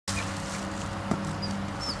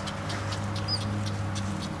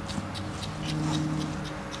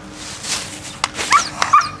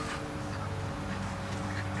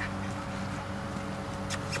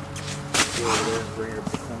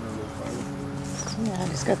Yeah, I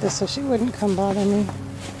just got this so she wouldn't come bother me.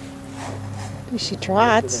 She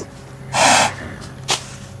trots.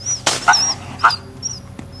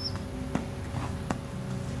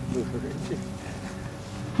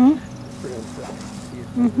 Hmm?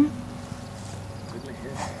 Mm-hmm.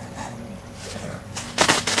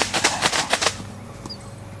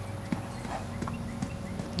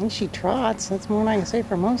 Well, she trots. That's more than I can say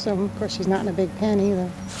for most of them. Of course, she's not in a big pen either.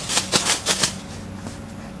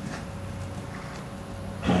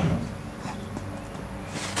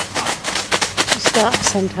 She stops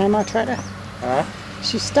sometime. I'll try to. Huh?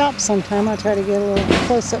 She stops sometime. I'll try to get a little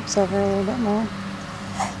close-ups of her a little bit more.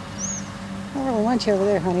 I don't really want you over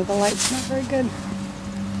there, honey. The light's not very good.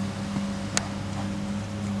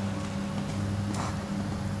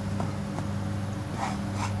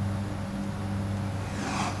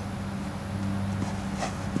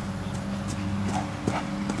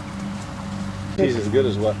 She's as good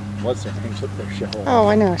as what's her name up there showing. Oh,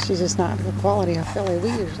 I know. She's just not the quality of filly we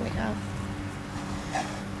usually have.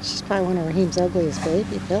 She's probably one of Raheim's ugliest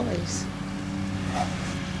baby fillies.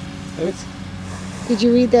 Oops. Did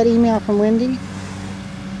you read that email from Wendy?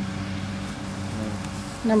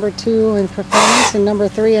 No. Number 2 in performance and number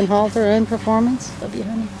 3 in halter and performance. Love you,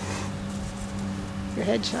 honey. Your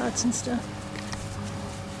headshots and stuff.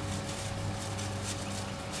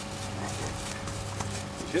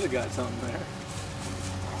 You should have got something there.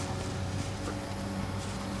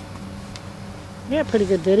 We got a pretty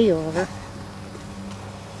good video of her.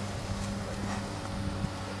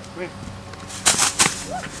 Come here.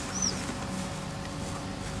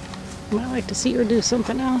 Might like to see her do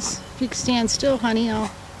something else. If you can stand still, honey,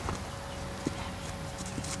 I'll...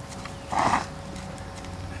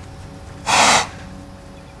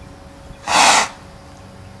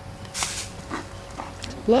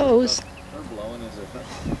 Blows. Her blowing is a...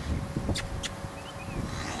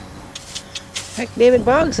 Heck, David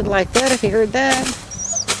Boggs would like that if he heard that.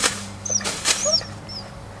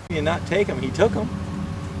 You not take them, he took them.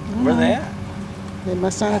 Where are they at? They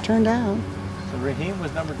must not have turned out. So Raheim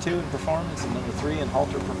was number 2 in performance and number 3 in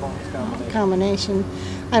halter performance combination.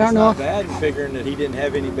 I don't know. Not bad, figuring that he didn't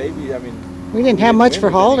have any baby. I mean, We didn't have much for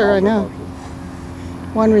halter, I know.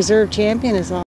 One reserve champion is all.